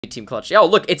Team clutch. Yo,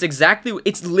 look,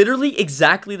 it's literally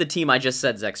exactly the team I just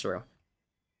said, Zexro.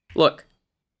 Look.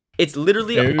 It's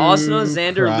literally Osna,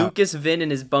 Xander, Lucas, Vin,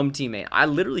 and his bum teammate. I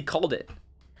literally called it.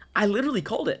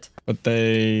 But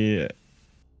they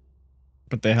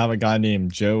have a guy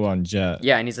named Joe on Jet.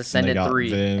 Yeah, and he's ascended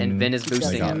 3, and Vin is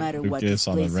boosting him. Lucas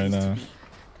on the Reyna.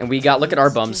 And we got, look at our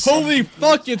bums. Holy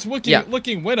fuck, it's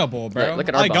looking winnable, bro. Yeah, look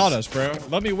at our bums. I got us, bro.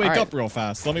 Let me wake up real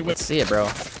fast. Let's see it, bro.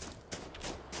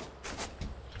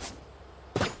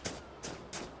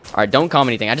 Alright, don't call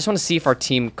me anything. I just want to see if our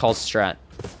team calls strat.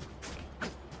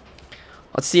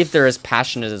 Let's see if they're as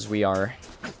passionate as we are.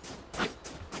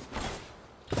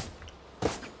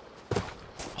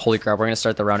 Holy crap, we're going to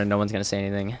start the round and no one's going to say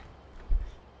anything.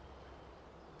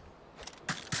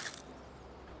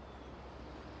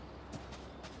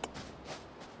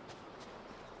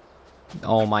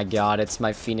 Oh my god, it's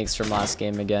my Phoenix from last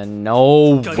game again.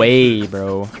 No way,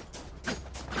 bro.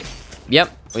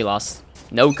 Yep, we lost.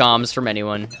 No comms from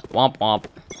anyone. Womp womp.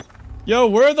 Yo,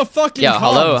 where are the fucking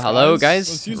comms, hello,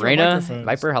 guys. Reyna,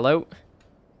 Viper, hello.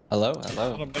 Hello.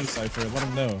 Let him know, Cypher. Let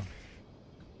him know.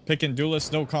 Pick and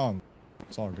duelist, no comm.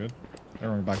 It's all good.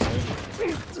 Everyone backside.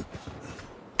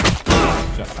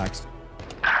 Jetpacks.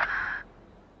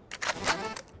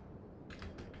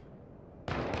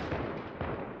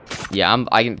 Yeah,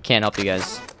 I can't help you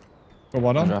guys. Go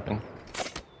what on? Dropping.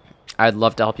 I'd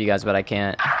love to help you guys, but I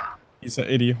can't. He's an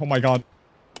 80. Oh my god.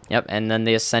 Yep, and then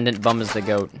the Ascendant bum is the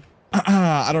GOAT.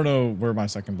 I don't know where my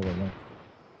second bullet went.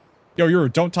 Yo,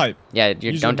 don't type. Yeah,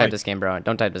 don't type this game, bro.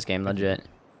 Don't type this game, legit.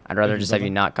 I'd rather just have you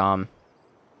not calm.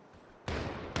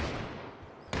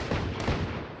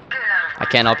 I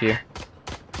can't help you.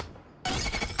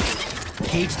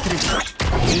 Cage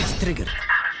trigger.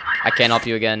 I can't help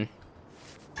you again.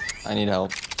 I need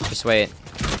help. Just wait.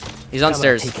 He's on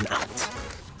stairs.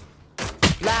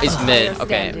 He's mid.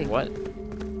 Okay, what?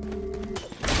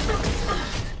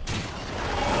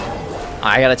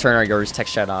 I gotta turn our yours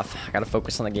text chat off. I gotta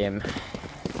focus on the game.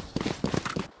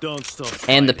 Don't stop.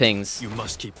 And the pings. You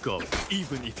must keep going,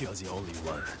 even if you're the only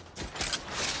one.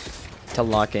 To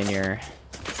lock in here.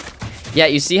 Yeah,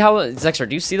 you see how, Zexer,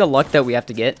 do you see the luck that we have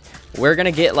to get? We're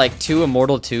gonna get like 2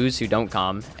 Immortal 2s who don't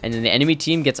calm. And then the enemy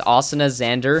team gets Asuna,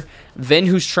 Xander, Vin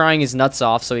who's trying his nuts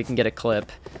off so he can get a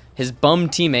clip. His bum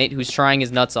teammate who's trying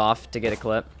his nuts off to get a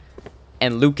clip.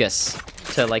 And Lucas,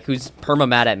 who's perma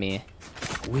mad at me.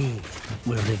 We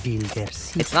will reveal their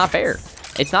secret. It's not fair.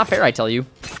 It's not fair, I tell you.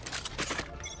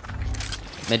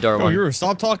 Mid door one. Yo,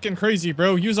 stop talking crazy,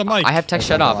 bro. Use a mic. I have text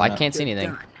shut off. I can't see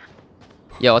anything.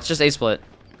 Yo, let's just A-split.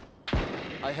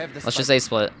 Let's just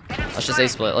A-split. Let's just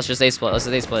A-split. Let's just A-split. Let's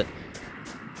just A-split.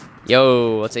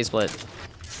 Yo, let's A-split.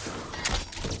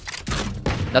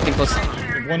 Nothing close.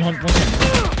 100.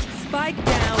 Spike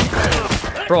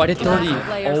down. Bro, I did 30.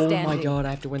 Oh my god,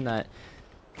 I have to win that.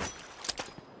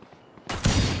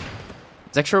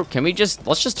 Zexro, can we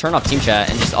let's just turn off team chat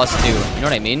and just us two. You know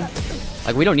what I mean?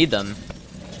 Like, we don't need them.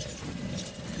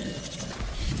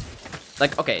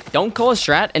 Like, okay, don't call a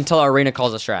strat until our arena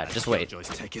calls a strat. Just wait.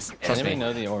 Trust me.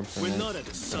 Know the orb from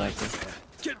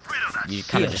You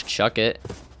kind of just chuck it.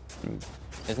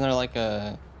 Isn't there like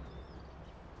the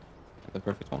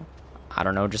perfect one? I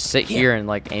don't know. Just sit here and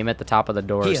like aim at the top of the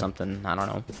door or something. I don't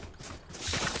know.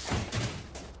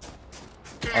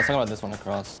 I was talking about this one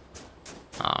across.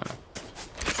 I don't know.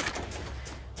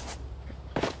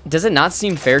 Does it not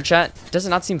seem fair, chat? Does it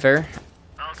not seem fair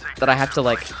that I have to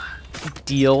like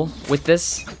deal with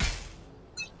this?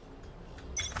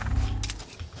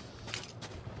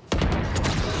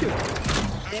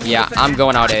 Yeah, I'm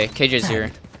going out A. KJ's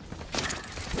here.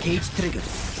 Cage trigger.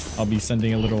 I'll be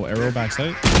sending a little arrow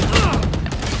backside.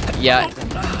 Yeah.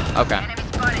 Okay.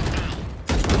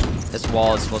 This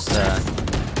wall is supposed to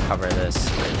cover this.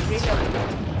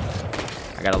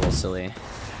 I got a little silly.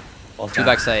 2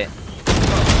 backside.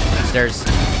 Stairs.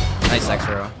 Nice X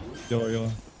row.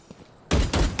 Yo.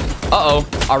 Uh-oh.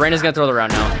 Arena's gonna throw the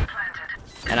round now.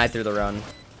 And I threw the round.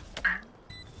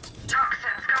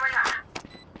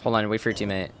 Hold on, wait for your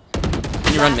teammate.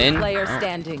 Can you run min? Player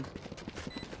standing.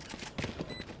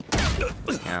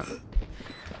 Yeah.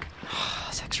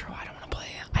 Sex row, I don't want to play.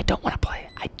 I don't want to play.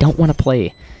 I don't want to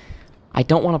play. I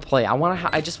don't want to play.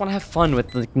 I just want to have fun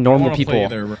with like normal people.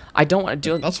 Either, I don't want to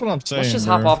do. That's what I'm saying. Let's just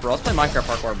hop off, bro. Let's play Minecraft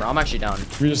parkour, bro. I'm actually down.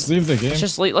 We just leave the game.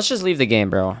 Let's just leave the game,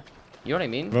 bro. You know what I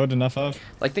mean? Vote enough of.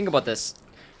 Like, think about this.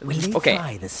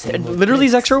 Okay, literally,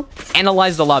 Zexro,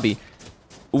 analyze the lobby.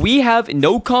 We have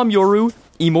no calm Yoru,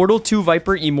 Immortal 2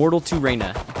 Viper, Immortal 2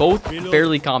 Reyna. Both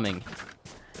barely calming.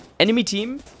 Enemy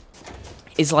team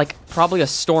is like probably a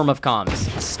storm of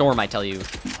comms. A storm, I tell you.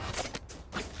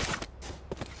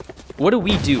 What do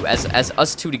we do as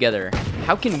us two together?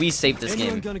 How can we save this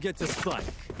Anyone game? gonna get the spike?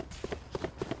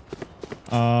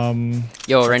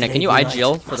 Yo, Reina, can you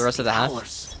IGL for the rest of the half?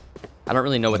 I don't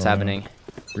really know what's happening.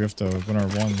 We have to win our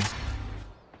one.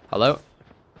 Hello?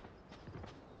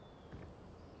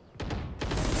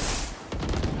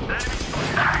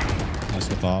 That's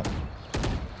the thought.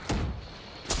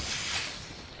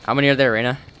 How many are there,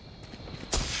 Reina?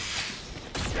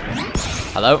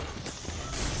 Hello?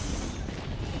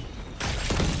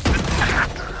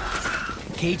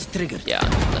 Cage triggered. Yeah,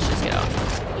 let's just get out.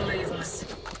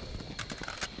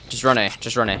 Just run A,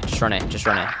 just run A, just run A, just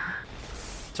run A.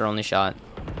 It's our only shot.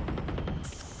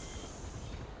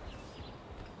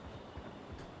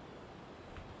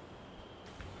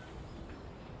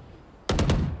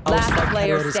 Last Spike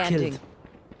player carrier is standing. killed.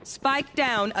 Spike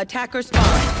down. Attacker spawn.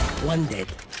 One dead.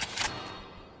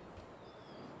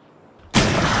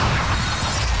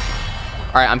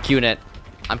 Alright, I'm queuing it.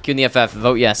 I'm queuing the FF.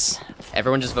 Vote yes.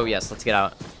 Everyone just vote yes. Let's get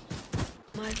out.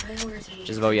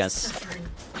 Just vote yes.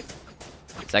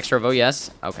 Is extra vote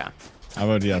yes? Okay. I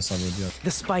vote yes. I vote yes.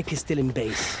 The spike is still in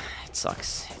base. It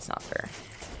sucks. It's not fair.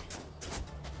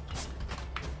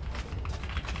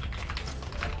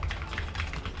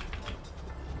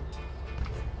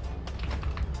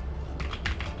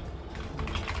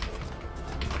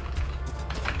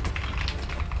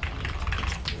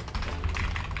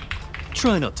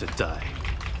 Try not to die.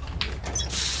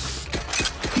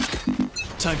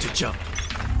 Time to jump.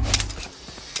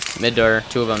 Mid door,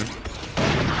 two of them.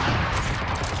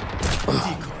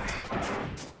 Decoy.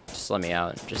 Just let me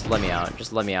out. Just let me out.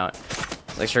 Just let me out.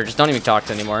 Like, sure, just don't even talk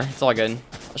to anymore. It's all good.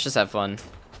 Let's just have fun.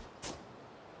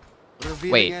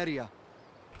 Wait. Area.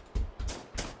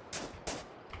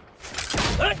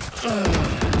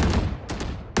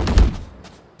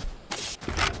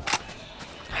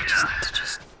 I just need to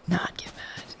just not get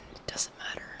mad. It doesn't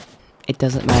matter. It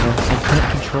doesn't matter. I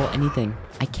can't control anything.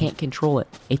 I can't control it.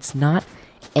 It's not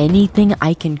anything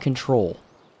I can control.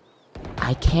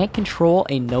 I can't control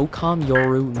a no-comm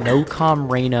Yoru, no-comm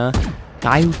Reina,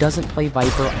 guy who doesn't play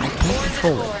Viper. I can't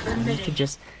control it. I need to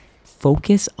just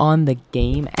focus on the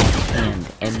game at hand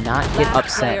and not get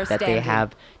Last player upset that they standing.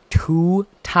 have two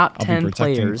top I'll be 10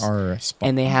 protecting players our spot.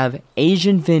 and they have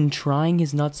Asian Vin trying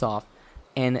his nuts off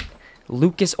and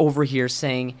Lucas over here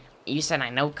saying, you said I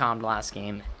no-commed last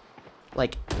game.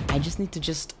 Like, I just need to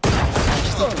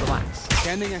relax.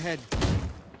 Scanning ahead.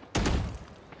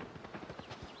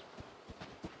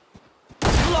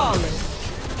 Flawless.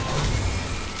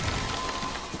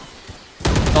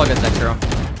 It's all good,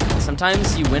 Zexro.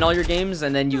 Sometimes you win all your games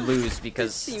and then you lose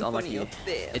because it's unlucky.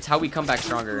 It's how we come back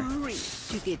stronger.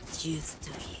 To get used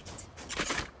to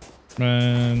it.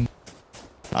 Man,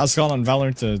 I was calling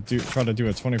Valorant to try to do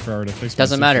a 24-hour to fix.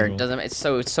 Doesn't my matter. goal. Doesn't.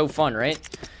 It's so fun, right?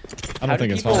 I How don't do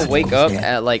think it's people possible. wake up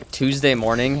at like Tuesday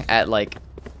morning at like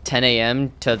 10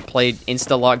 a.m. to play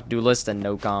Insta-Lock Duelist and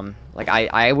no-comm? Like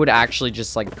I would actually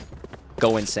just like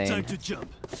go insane. Time to jump.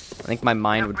 I think my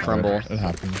mind would crumble. It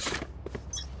happens.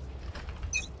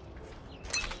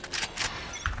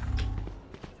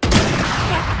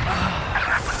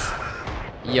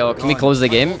 Yo, can we close the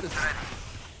game?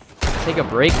 Take a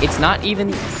break? It's not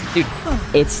even, dude.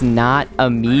 It's not a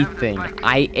me thing.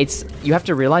 You have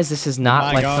to realize this is not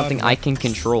my like God. something I can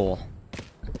control.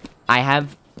 I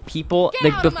have people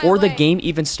like before the game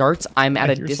even starts. I'm at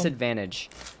a hear some- disadvantage.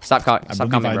 Stop believe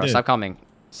coming, I bro. did. Stop coming.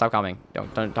 Stop coming.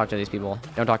 Don't talk to these people.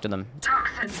 Don't talk to them.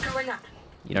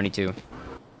 You don't need to.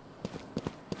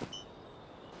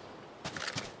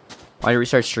 Why did you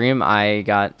restart stream? I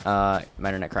got my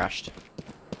internet crashed.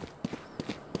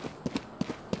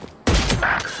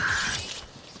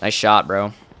 Nice shot, bro.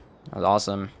 That was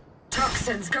awesome.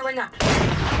 Toxins going up.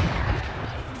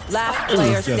 Last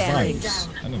player Yes, standing. nice.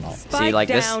 I don't know. See, Spike like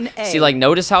this. down A. See, like,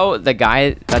 notice how the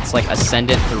guy that's like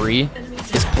Ascendant 3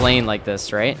 is playing like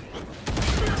this, right?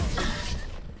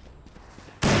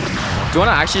 Do you want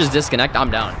to actually just disconnect? I'm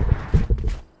down.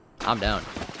 I'm down.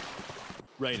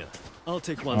 Reina, I'll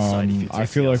take one side if you take I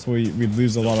feel the like other. we'd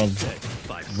lose a lot of Take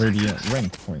 5 Radiant seconds.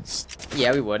 rank points.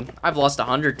 Yeah, we would. I've lost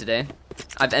 100 today.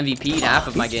 I've MVP'd half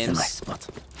of my This is the games. right spot.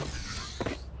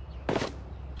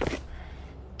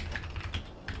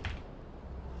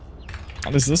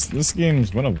 This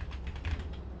game's winnable.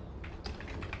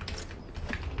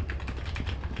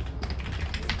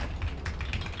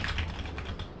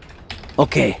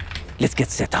 Okay, let's get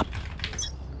set up.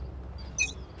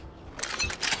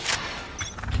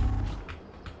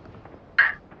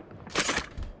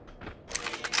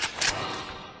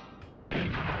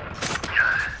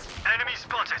 Enemy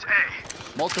spotted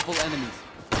A. Multiple enemies.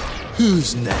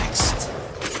 Who's next?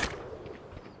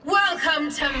 Welcome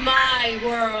to my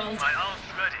world. My ult's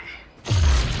ready.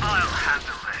 I'll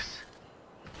handle this.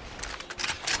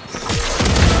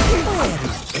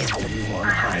 Everyone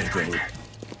hiding.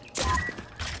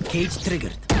 Cage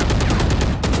triggered.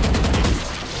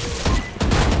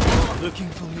 Looking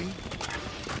for me?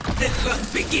 The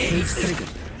hunt begins. Cage triggered.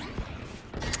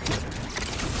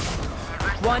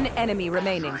 One enemy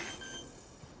remaining.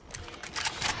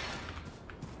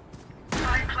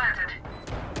 Spike planted.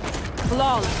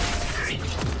 Flawless.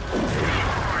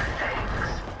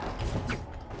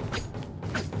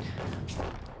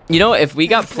 You know, if we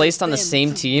got placed on the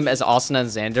same team as Austin and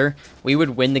Xander, we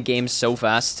would win the game so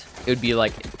fast. It would be,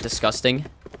 like, disgusting.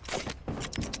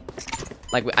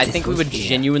 Like, I think we would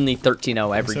genuinely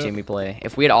 13-0 every team we play.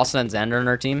 If we had Austin and Xander on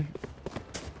our team.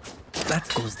 That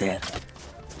goes there.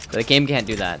 The game can't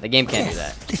do that. The game can't do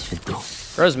that. This should do.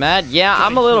 Bro's mad? Yeah,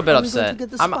 I'm a little bit How are we going to upset.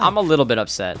 get the I'm spike? a little bit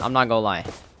upset. I'm not gonna lie.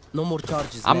 No more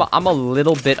charges. I'm a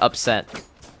little bit upset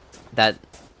that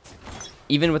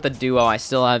even with a duo, I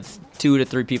still have 2 to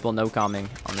 3 people no comming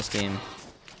on this team.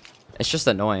 It's just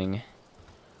annoying.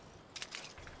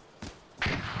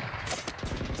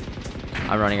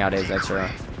 I'm running out of extra.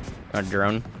 A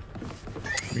drone.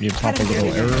 We need to pop a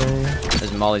little arrow.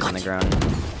 There's mollies on the ground.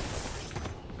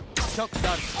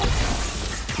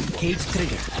 Cage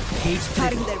trigger. Cage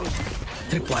trigger.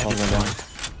 Tripwire.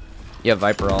 You have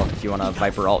Viper ult if you want a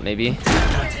Viper ult maybe.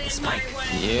 Spike.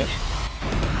 Yeah.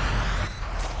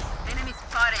 Enemy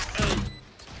spotted A.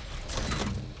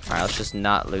 Alright, let's just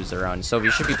not lose the round. So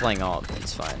we should be playing ult.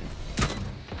 It's fine.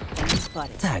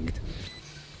 Tagged.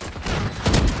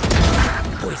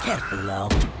 Boys, careful now.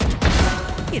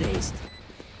 Erased.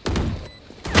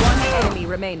 One enemy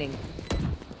remaining.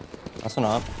 That's one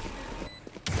up.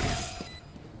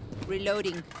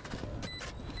 Reloading.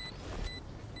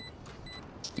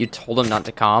 You told him not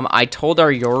to calm. I told our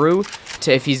Yoru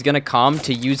to, if he's gonna calm,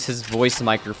 to use his voice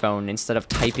microphone instead of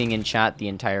typing in chat the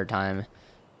entire time.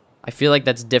 I feel like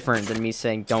that's different than me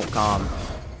saying don't calm.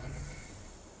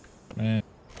 Man.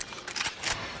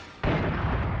 Enemy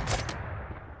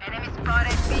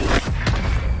spotted B.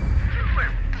 You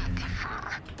were beautiful.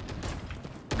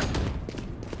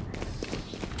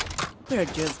 We're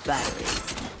just batteries.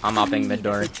 I'm upping mid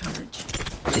door.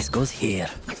 This goes here.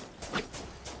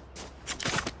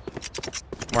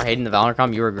 More hating the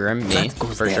Valorcom, you were Grim, me, That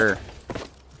goes for there. sure.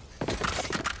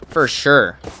 For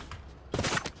sure.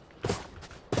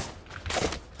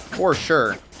 For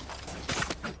sure.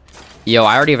 Yo,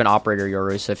 I already have an operator,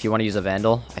 Yoru, so if you want to use a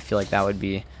Vandal, I feel like that would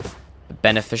be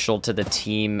beneficial to the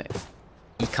team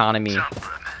economy.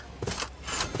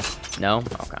 No?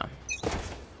 Okay.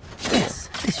 Yes,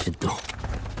 this should do.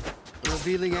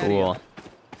 Cool.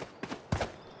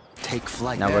 Take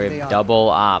flight. Now we're double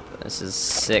op. This is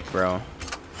sick, bro.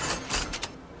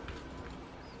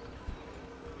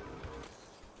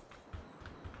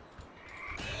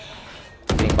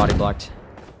 Being body blocked.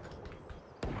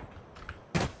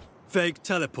 Fake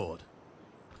teleport.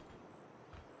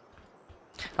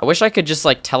 I wish I could just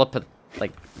like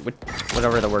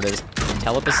whatever the word is,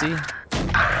 telepathy.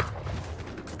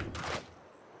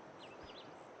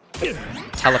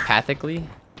 Telepathically.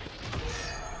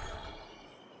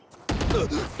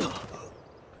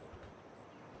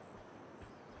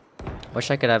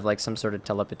 Wish I could have like some sort of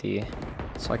telepathy,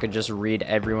 so I could just read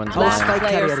everyone's Last mind.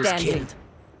 player carrier is standing. killed.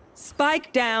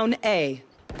 Spike down A.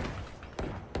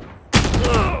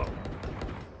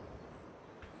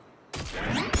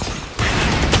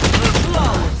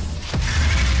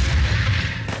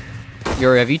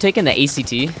 Yuri, have you taken the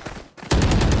ACT?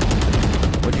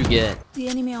 What'd you get? The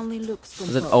enemy only looks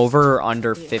Was it over or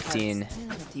under 15?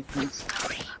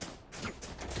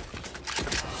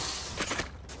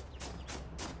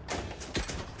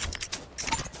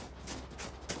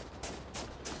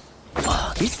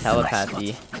 Oh, this is a nice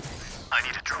Telepathy. spot. I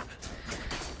need a drop.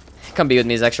 Come be with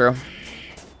me, Zexro.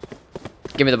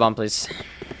 Give me the bomb, please.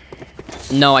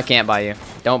 No, I can't buy you.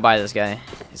 Don't buy this guy.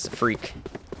 He's a freak.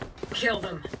 Kill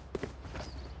them.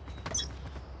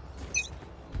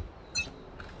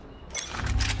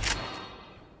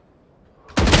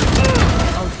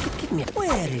 Oh, give me.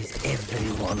 Where is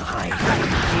everyone hiding?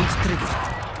 Cage trigger.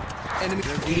 Enemy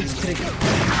cage trigger.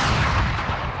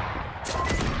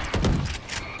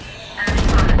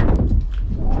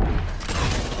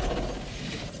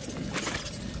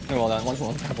 Well done. One.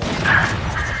 Half one.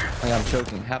 Oh, yeah, I'm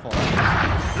choking. Half one.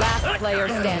 Last player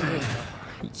standing.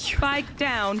 Spike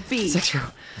down B.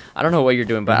 Zexro, I don't know what you're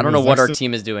doing, but I don't know what our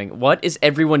team is doing. What is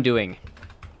everyone doing?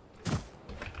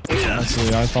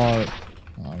 Honestly, I thought.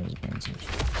 Oh, I was paying attention.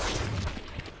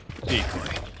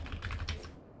 Decoy.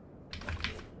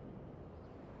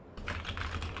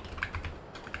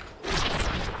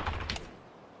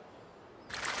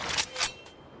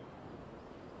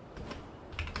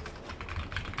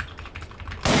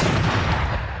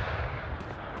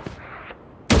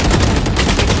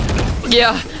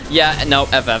 Yeah, no,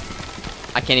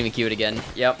 FF. I can't even cue it again.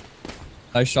 Yep.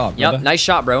 Nice shot, Yep, brother. nice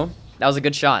shot, bro. That was a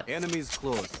good shot. Enemies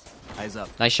close. Eyes up.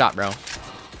 Nice shot, bro.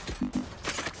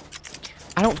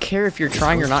 I don't care if you're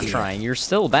trying or not trying. You're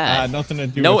still bad. Nothing to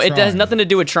do No, with it has trying. nothing to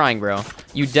do with trying, bro.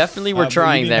 You definitely were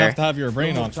trying you there. have to have your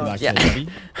brain on for that Yeah. kill,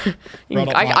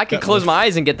 buddy. I could close my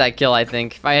eyes and get that kill, I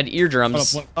think, if I had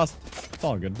eardrums. It's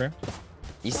all good, bro.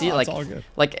 You see, It's all good.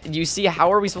 like, you see,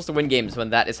 how are we supposed to win games when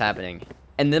that is happening?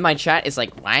 And then my chat is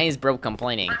like, why is bro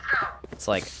complaining? It's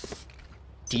like,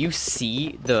 do you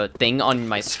see the thing on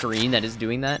my screen that is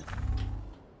doing that?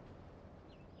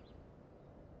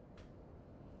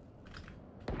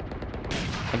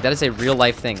 Like, that is a real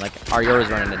life thing. Like, Ariora is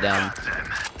running it down.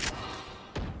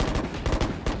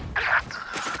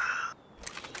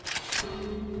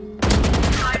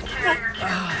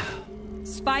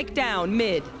 Spike down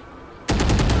mid.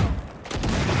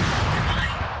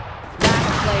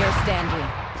 Last player standing.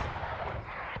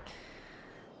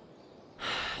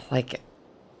 Like,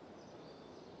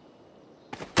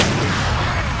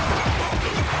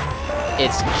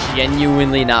 it's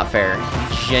genuinely not fair.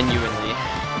 Genuinely.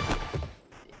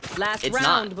 Last It's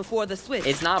round not. before the switch.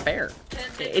 It's not fair.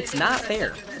 It's not fair.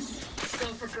 Go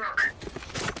for broke.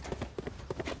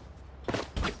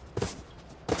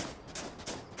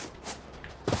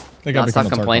 They gotta Not stop become a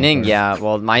target complaining? player. Yeah,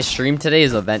 well, my stream today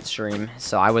is event stream,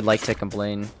 so I would like to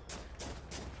complain.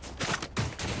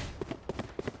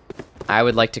 I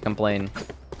would like to complain.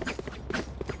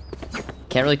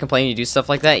 Can't really complain when you do stuff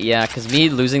like that? Yeah, because me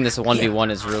losing this 1v1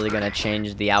 is really going to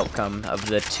change the outcome of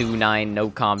the 2-9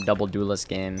 no-com double duelist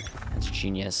game. That's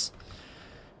genius.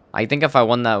 I think if I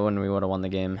won that one, we would have won the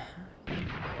game.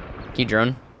 Key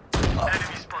drone. Enemy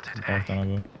spotted. Both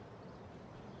done with it.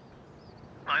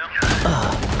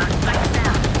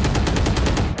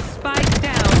 Spike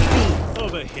down B.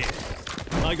 Over here.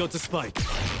 I got the spike.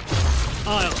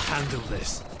 I'll handle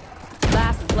this.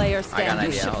 Last player I got an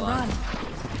standing. idea, hold on.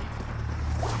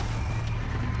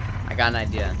 I got an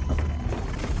idea.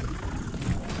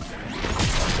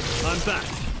 I'm back.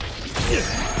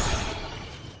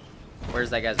 Where's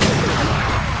that guy's...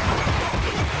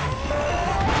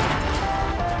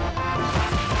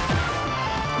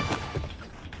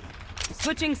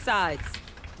 Switching sides.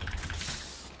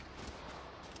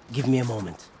 Give me a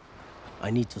moment.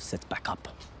 I need to set back up.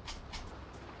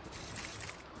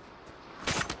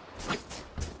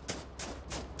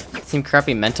 Seem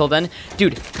crappy mental then?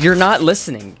 Dude, you're not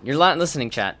listening. You're not listening,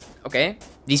 chat. Okay?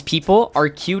 These people are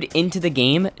queued into the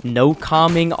game, no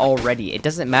calming already. It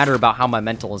doesn't matter about how my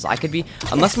mental is. I could be,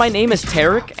 unless my name is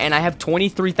Tarek and I have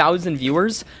 23,000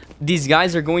 viewers, these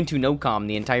guys are going to no calm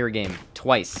the entire game.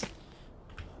 Twice.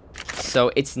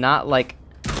 So it's not like,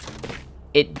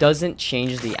 it doesn't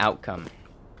change the outcome.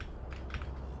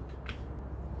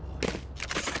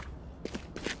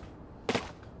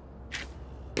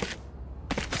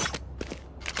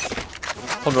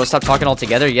 Told bro, stop talking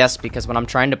altogether. Yes, because when I'm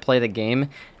trying to play the game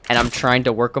and I'm trying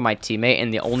to work with my teammate,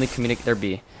 and the only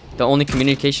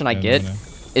communication I get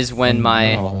is when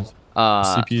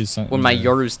my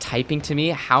Yoru's typing to me.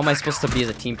 How am I supposed to be as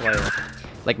a team player?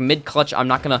 Like mid clutch, I'm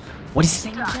not gonna. What is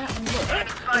he saying?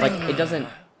 Like it doesn't.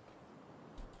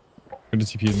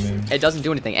 It doesn't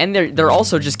do anything, and they're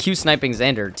also just Q sniping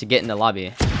Xander to get in the lobby.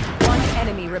 One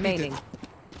enemy remaining.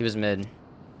 He was mid,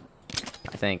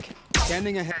 I think.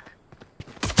 Standing ahead.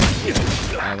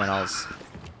 I went else.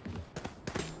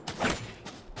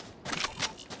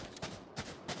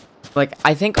 Like,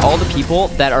 I think all the people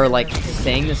that are, like,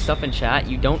 saying this stuff in chat,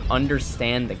 you don't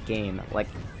understand the game. Like,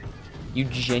 you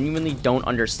genuinely don't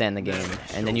understand the game.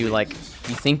 And then you, like,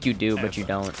 you think you do, but you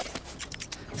don't.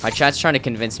 My chat's trying to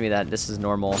convince me that this is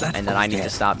normal and that I need to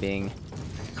stop being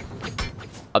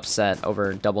upset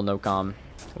over double no-com.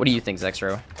 What do you think,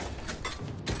 Zexro?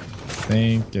 I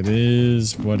think it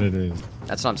is what it is.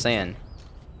 That's what I'm saying.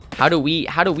 How do we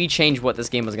change what this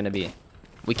game was gonna be?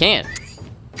 We can't.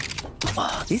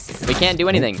 We can't do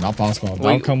anything. Not possible. The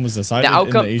outcome was decided The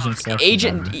outcome, in the agent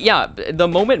selection. yeah. The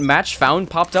moment match found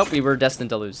popped up, we were destined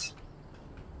to lose.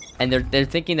 And they're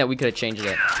thinking that we could have changed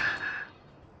it.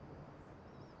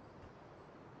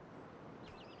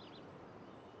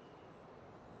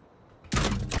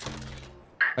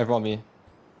 Everyone B.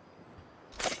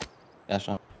 Yeah,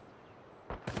 shot.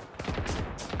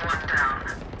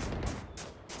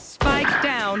 Spike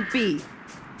down B.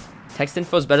 Text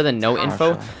info is better than no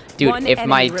info. Dude, One if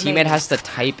my enemy teammate remaining. has to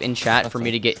type in chat for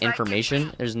me to get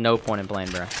information, there's no point in playing,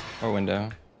 bro. Or window.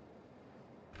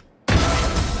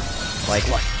 Like,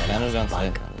 Banner's on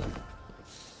site.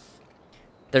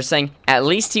 they're saying, at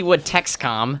least he would text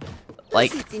com.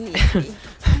 Like,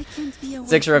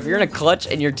 Zixer, if you're in a clutch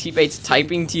and your teammate's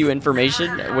typing to you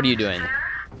information, what are you doing?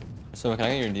 So can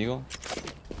I get your deagle?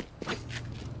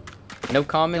 No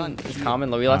common,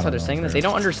 common, Louis. That's how they're saying this. They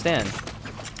don't understand.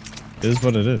 It is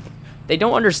what it is. They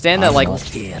don't understand that, like,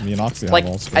 I mean, Oxy like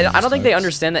have all I don't think they types.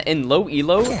 understand that in low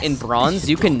elo, in bronze,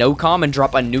 you can no-comm and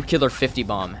drop a nuclear 50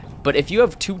 bomb. But if you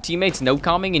have two teammates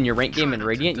no-comming in your rank game in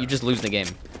Radiant, you just lose the game.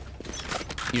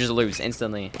 You just lose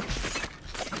instantly.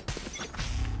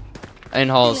 In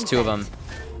halls, two of them.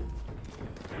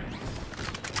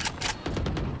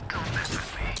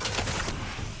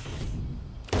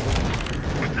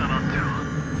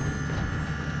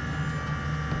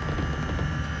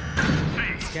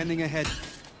 Scanning ahead.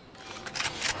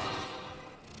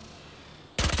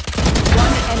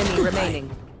 One enemy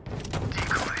remaining.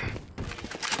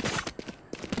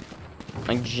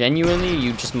 Like, genuinely,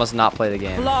 you just must not play the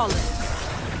game. Flawless.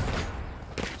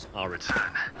 I'll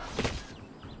return.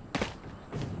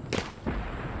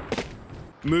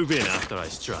 Move in after I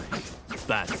strike.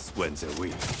 That's when they're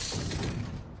weak.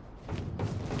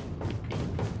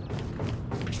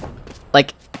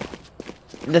 Like,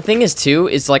 the thing is, too,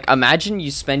 is, like, imagine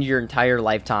you spend your entire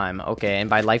lifetime, okay, and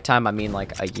by lifetime, I mean,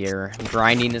 like, a year,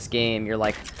 grinding this game. You're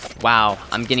like, wow,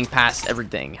 I'm getting past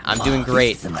everything. I'm doing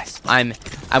great. I'm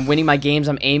winning my games.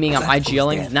 I'm aiming. I'm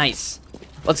IGLing. Nice.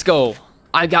 Let's go.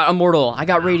 I got Immortal. I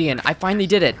got Radiant. I finally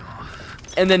did it.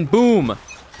 And then, boom.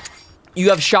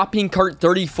 You have Shopping Cart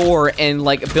 34 and,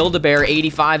 like, Build-A-Bear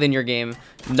 85 in your game.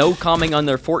 No calming on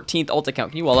their 14th ult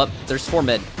account. Can you wall up? There's 4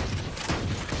 mid.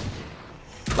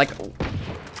 Like,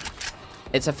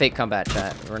 it's a fake comeback,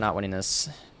 chat. We're not winning this.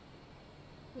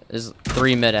 There's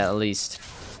 3 mid at least.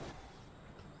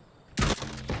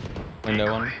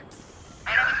 Window one.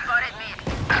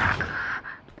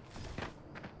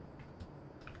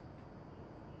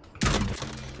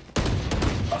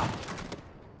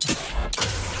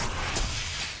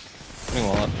 Putting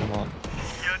wall up, putting wall up.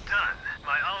 You're done.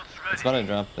 My ult's ready. It's about to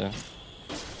drop there.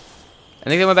 I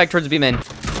think they went back towards B main.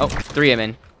 Oh, 3 A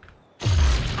main.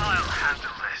 I'll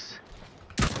handle this.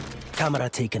 Camera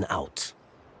taken out.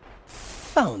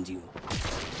 Found you.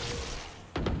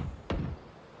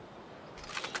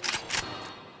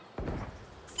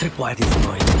 Tripwire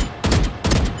destroyed.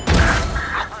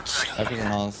 I think in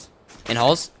halls. In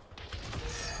halls?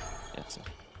 Yeah, so.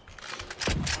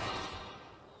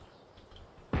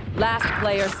 Last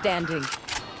player standing. I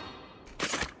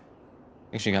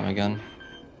think she got my gun.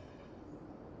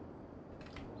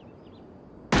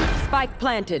 Spike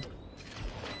planted.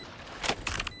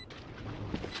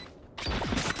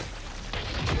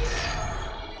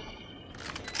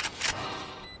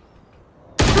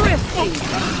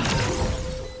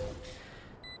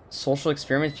 Social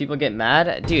experiments, people get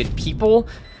mad. Dude, people...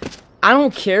 I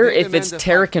don't care if it's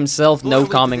Tarek himself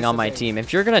no-comming on my team.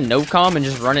 If you're gonna no-comm and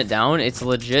just run it down, it's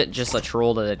legit just a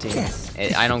troll to the team.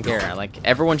 I don't care. Like,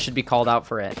 everyone should be called out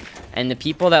for it. And the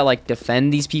people that, like,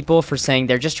 defend these people for saying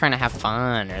they're just trying to have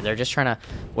fun, or they're just trying to...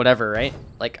 whatever, right?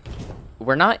 Like,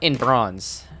 we're not in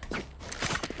bronze.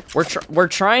 We're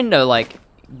trying to, like,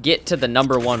 get to the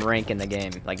 #1 rank in the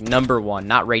game. Like, #1,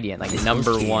 not Radiant. Like,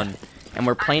 #1. And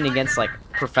we're playing against, like,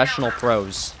 professional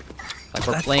pros. Like,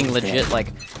 we're playing legit, like,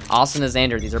 Austin and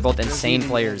Xander. These are both insane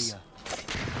players.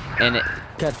 And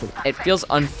it feels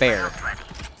unfair.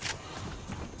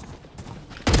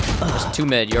 There's 2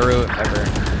 mid. Yoru, Ever.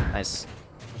 Nice.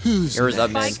 Yoru's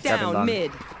up mid. Spike down Seven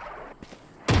mid.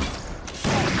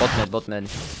 Both mid, both mid.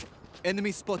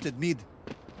 Enemy spotted mid.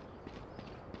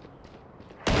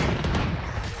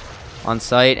 On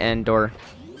site and door.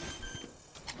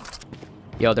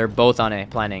 Yo, they're both on A,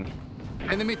 planning.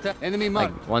 Enemy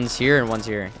mark. Like, one's here and one's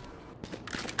here.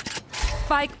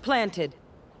 Spike planted.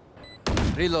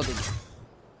 Reloading.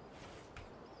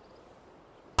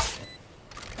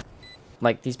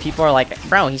 Like, these people are like,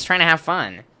 bro, he's trying to have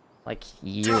fun. Like,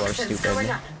 you are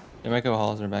stupid. They might go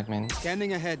halls or back main.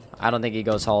 Scanning ahead. I don't think he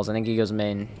goes halls. I think he goes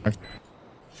main.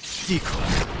 Decoy.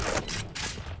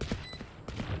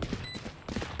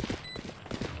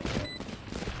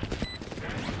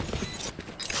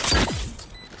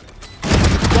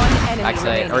 One enemy Backside.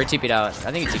 remaining. Or he TP'd out.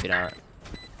 I think he TP'd out.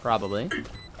 Probably.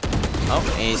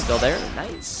 Oh, and he's still there.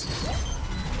 Nice.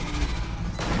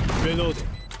 Reloading.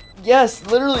 Yes,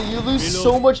 literally, you lose Reload.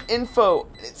 so much info.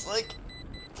 It's like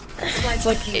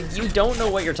you don't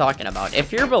know what you're talking about.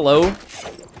 If you're below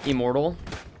Immortal,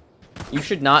 you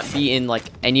should not be in like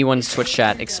anyone's Twitch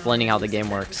chat explaining how the game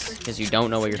works because you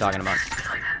don't know what you're talking about.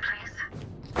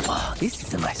 Wow, this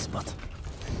is a nice spot.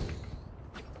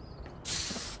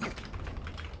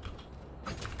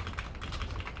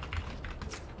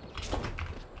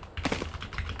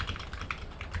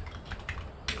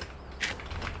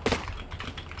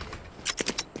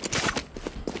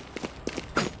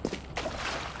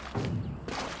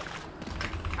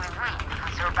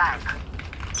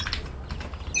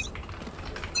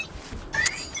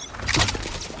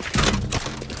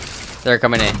 They're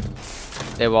coming in.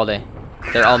 They walled A.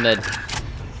 They're all mid.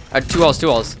 2 halls, 2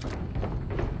 halls.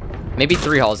 Maybe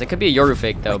 3 halls. It could be a Yoru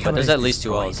fake though, but there's at least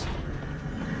 2 halls.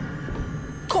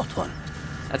 Caught one.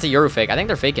 That's a Yoru fake. I think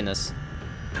they're faking this.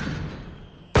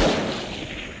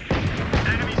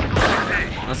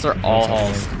 Unless they're all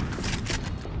halls.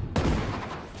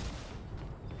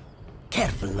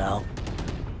 Careful now.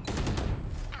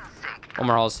 One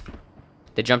more halls.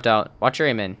 They jumped out. Watch your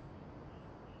aim in.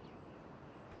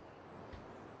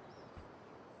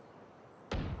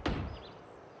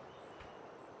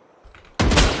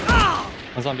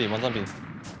 One's on B, one's on B.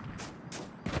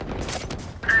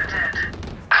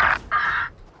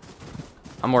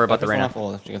 I'm worried about the Reyna.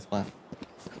 If she gets plant.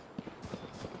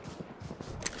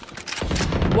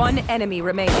 One enemy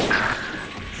remaining.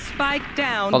 Spike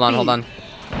down. Hold on, B. hold on.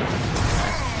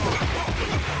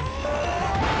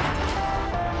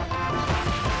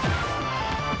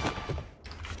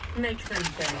 Make them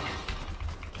beg.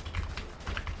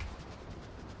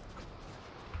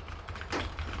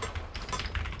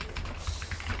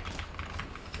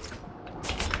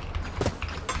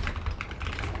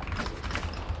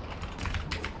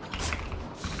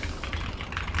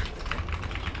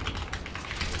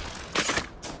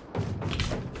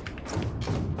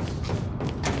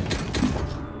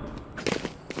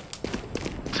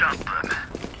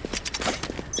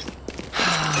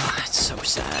 It's so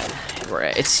sad.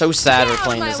 It's so sad we're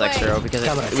playing this extra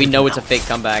because we know it's a fake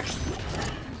comeback.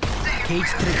 Cage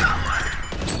trigger.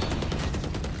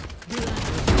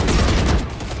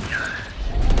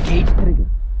 Cage trigger.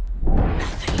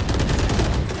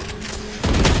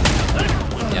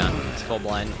 Yeah, it's full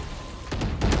blind.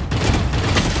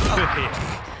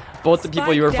 Both the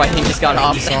people you were fighting just got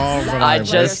off. I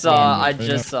just saw that.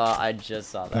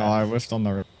 No, I whiffed on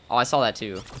the. Oh, I saw that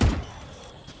too.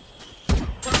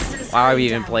 Why are we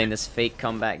even playing this fake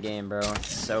comeback game, bro?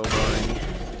 It's so boring.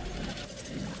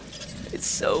 It's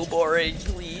so boring.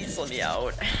 Please let me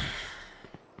out.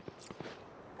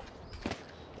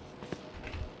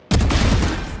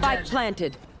 Spike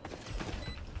planted.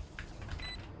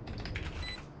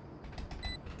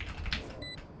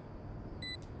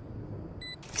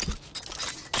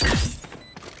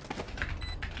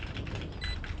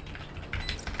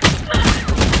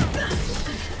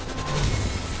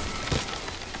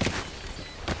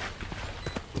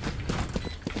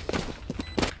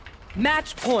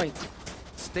 Match point.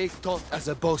 Stay taut as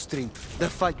a bowstring. The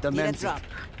fight demands it.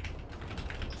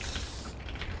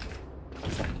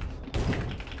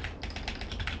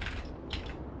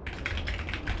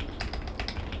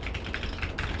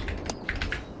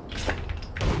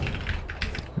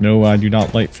 No, I do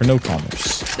not light for no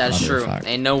commerce. That's Matter of true. fact.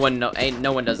 Ain't no one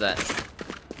does that.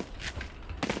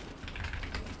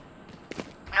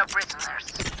 No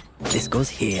prisoners. This goes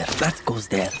here. That goes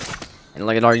there. And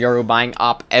look at our Yoru buying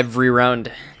op every round.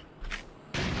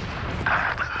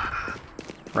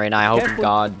 Right now, I hope Careful.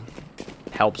 God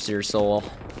helps your soul.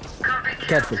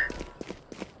 Careful.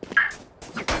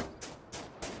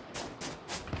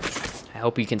 I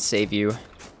hope he can save you.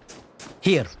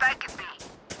 Here. Spike and B.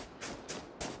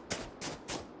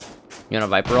 You want a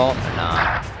Viper ult?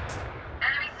 Nah.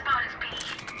 Enemy spotted B.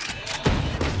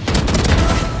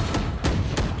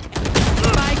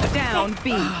 Spike down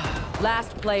B.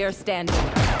 Last player standing.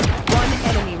 One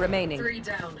enemy remaining. 3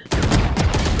 down.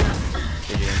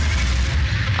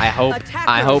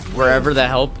 I hope wherever the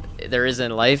help there is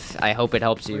in life, I hope it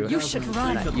helps you. You should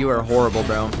run. You are horrible,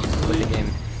 bro. With the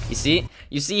game.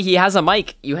 You see, he has a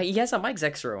mic. He has a mic,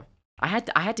 Zexro. I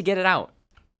had to get it out.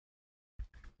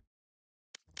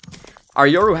 Our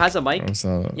Yoru has a mic.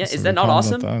 Yeah, is that not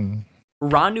awesome?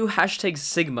 Ranu #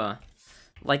 Sigma.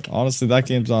 Like, honestly, that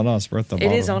game's on us. We're at the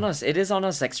bottom. it is on us. It is on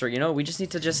us, Extra. You know, we just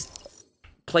need to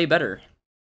play better.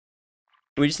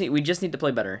 We just need to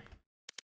play better.